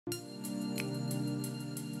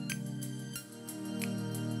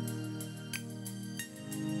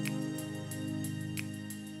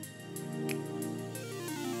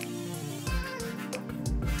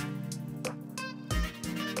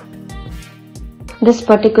This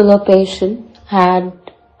particular patient had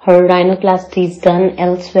her rhinoplasties done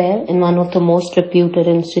elsewhere in one of the most reputed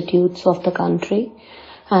institutes of the country,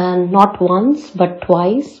 and not once but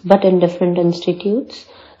twice, but in different institutes,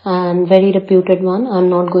 and very reputed one. I'm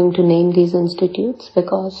not going to name these institutes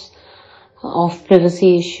because of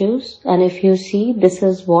privacy issues. And if you see, this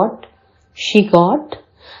is what she got,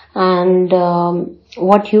 and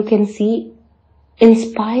what you can see, in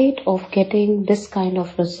spite of getting this kind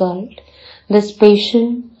of result, this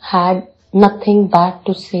patient had nothing bad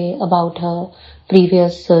to say about her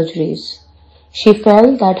previous surgeries. She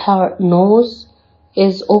felt that her nose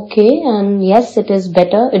is okay, and yes, it is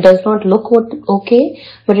better. It does not look okay,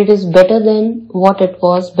 but it is better than what it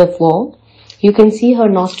was before. You can see her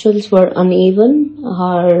nostrils were uneven.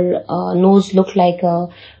 Her nose looked like a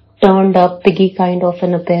turned up piggy kind of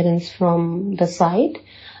an appearance from the side.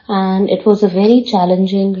 And it was a very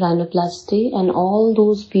challenging rhinoplasty, and all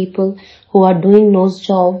those people who are doing nose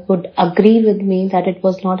job would agree with me that it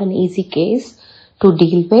was not an easy case to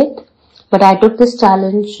deal with. But I took this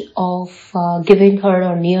challenge of giving her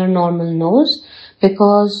a near normal nose,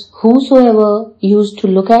 because whosoever used to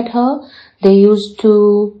look at her, they used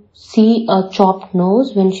to see a chopped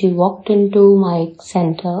nose when she walked into my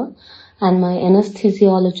center, and my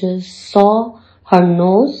anesthesiologist saw her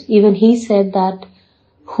nose. Even he said that,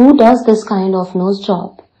 who does this kind of nose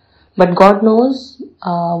job? But God knows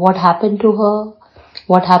what happened to her,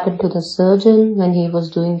 what happened to the surgeon when he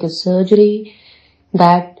was doing the surgery,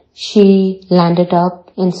 that she landed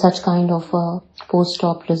up in such kind of a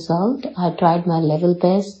post-op result. I tried my level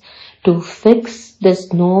best to fix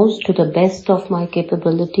this nose to the best of my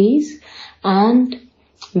capabilities, and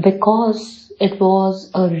because it was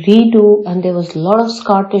a redo and there was a lot of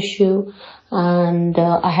scar tissue, and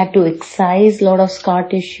I had to excise a lot of scar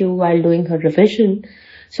tissue while doing her revision.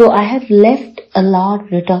 So I have left a LAR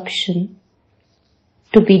reduction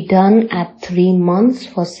to be done at 3 months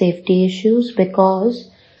for safety issues,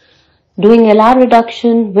 because doing LR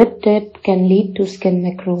reduction with it can lead to skin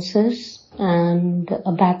necrosis and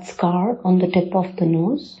a bad scar on the tip of the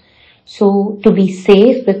nose. So to be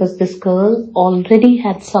safe, because this girl already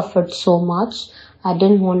had suffered so much, I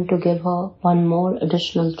didn't want to give her one more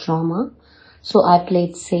additional trauma. So I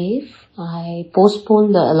played safe. I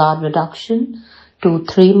postponed the LR reduction to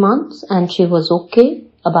 3 months, and she was okay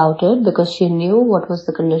about it because she knew what was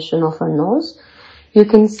the condition of her nose. You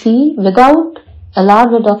can see without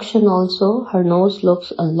LR reduction also, her nose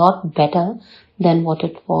looks a lot better than what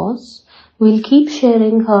it was. We'll keep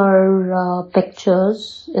sharing her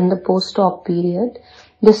pictures in the post-op period.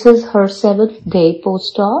 This is her 7th day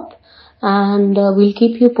post-op. And we'll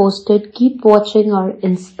keep you posted. Keep watching our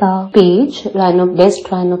Insta page, Best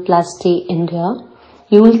Rhinoplasty India.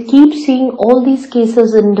 You will keep seeing all these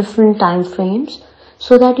cases in different time frames,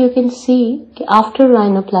 so that you can see after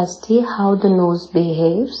rhinoplasty how the nose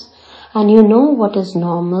behaves, and you know what is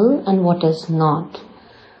normal and what is not.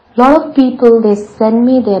 A lot of people, they send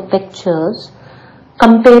me their pictures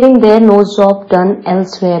comparing their nose job done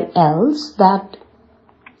elsewhere else, that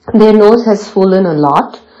their nose has swollen a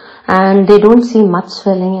lot and they don't see much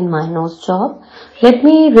swelling in my nose job. Let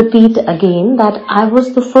me repeat again that I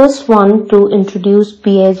was the first one to introduce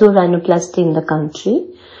piezo rhinoplasty in the country,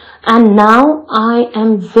 and now I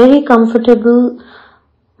am very comfortable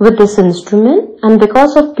with this instrument, and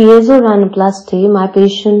because of piezo rhinoplasty, my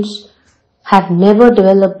patients have never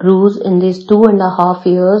developed bruise in these 2.5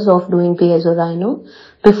 years of doing piezo rhino.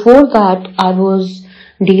 Before that, I was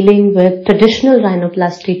dealing with traditional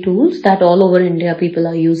rhinoplasty tools that all over India people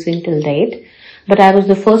are using till date. But I was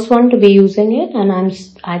the first one to be using it, and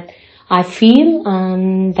I feel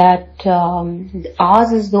that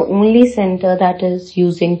ours is the only center that is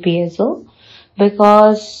using piezo,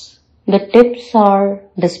 because the tips are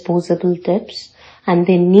disposable tips and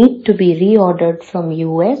they need to be reordered from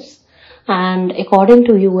US. And according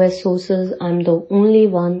to US sources, I'm the only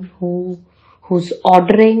one who's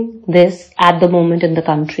ordering this at the moment in the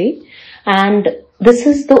country. And this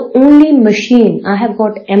is the only machine. I have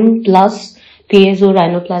got M+ piezo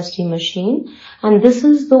rhinoplasty machine, and this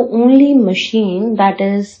is the only machine that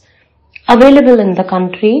is available in the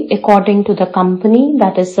country according to the company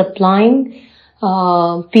that is supplying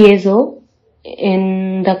piezo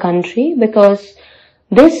in the country, because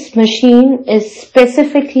this machine is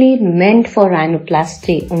specifically meant for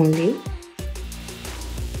rhinoplasty only.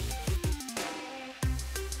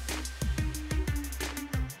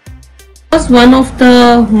 It was one of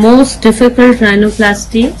the most difficult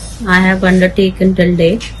rhinoplasties I have undertaken till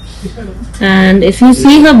date. And if you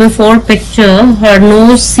see her before picture, her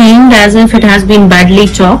nose seemed as if it has been badly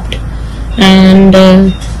chopped, and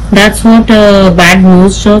that's what a bad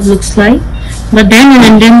nose job looks like. But then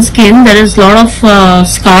in Indian skin, there is a lot of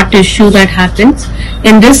scar tissue that happens.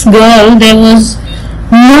 In this girl, there was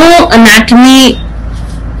no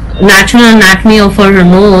natural anatomy of her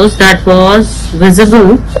nose that was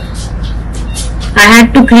visible. I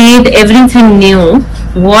had to create everything new,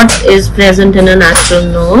 what is present in a natural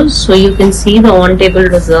nose. So you can see the on-table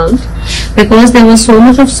result. Because there was so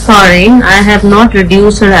much of scarring, I have not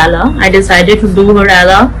reduced her ala. I decided to do her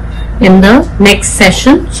ala in the next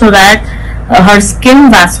session so that her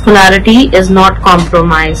skin vascularity is not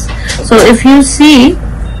compromised. So if you see,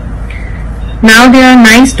 now there are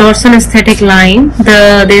nice dorsal aesthetic line.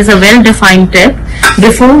 There is a well-defined tip.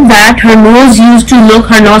 Before that, her nose used to look,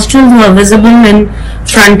 her nostrils were visible in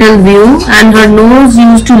frontal view, and her nose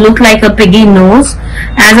used to look like a piggy nose.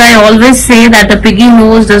 As I always say that the piggy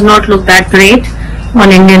nose does not look that great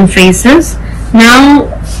on Indian faces.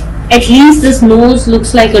 Now, at least this nose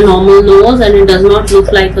looks like a normal nose and it does not look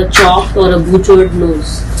like a chopped or a butchered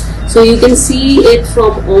nose. So you can see it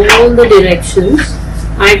from all the directions.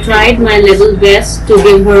 I tried my level best to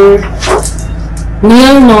give her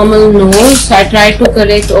near normal nose. I tried to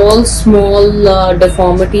correct all small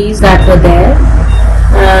deformities that were there,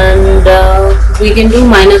 and we can do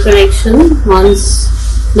minor correction once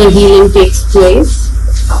the healing takes place.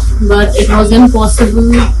 But it was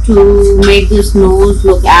impossible to make this nose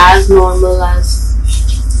look as normal as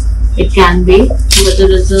it can be. But the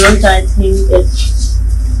result, I think, is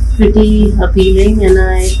pretty appealing, and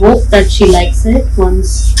I hope that she likes it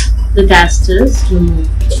once the cast is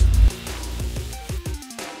removed.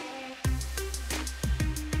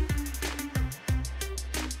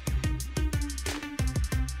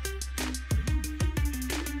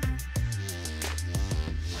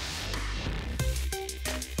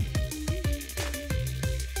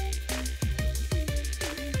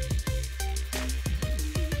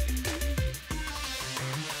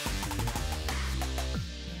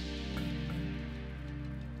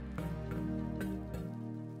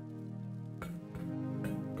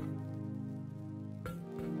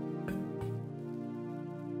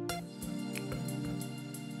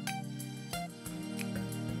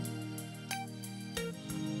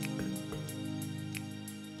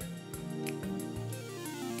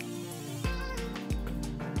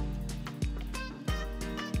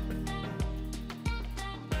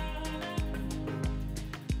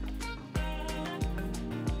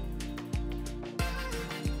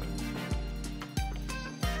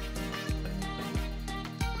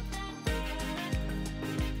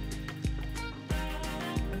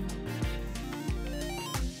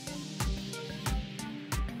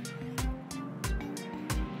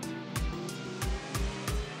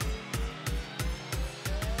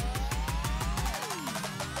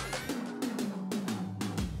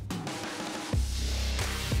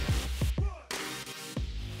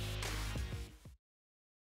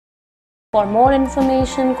 For more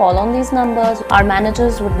information, call on these numbers. Our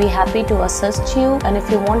managers would be happy to assist you. And if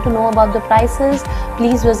you want to know about the prices,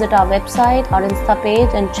 please visit our website, our Insta page,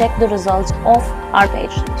 and check the results of our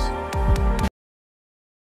patients.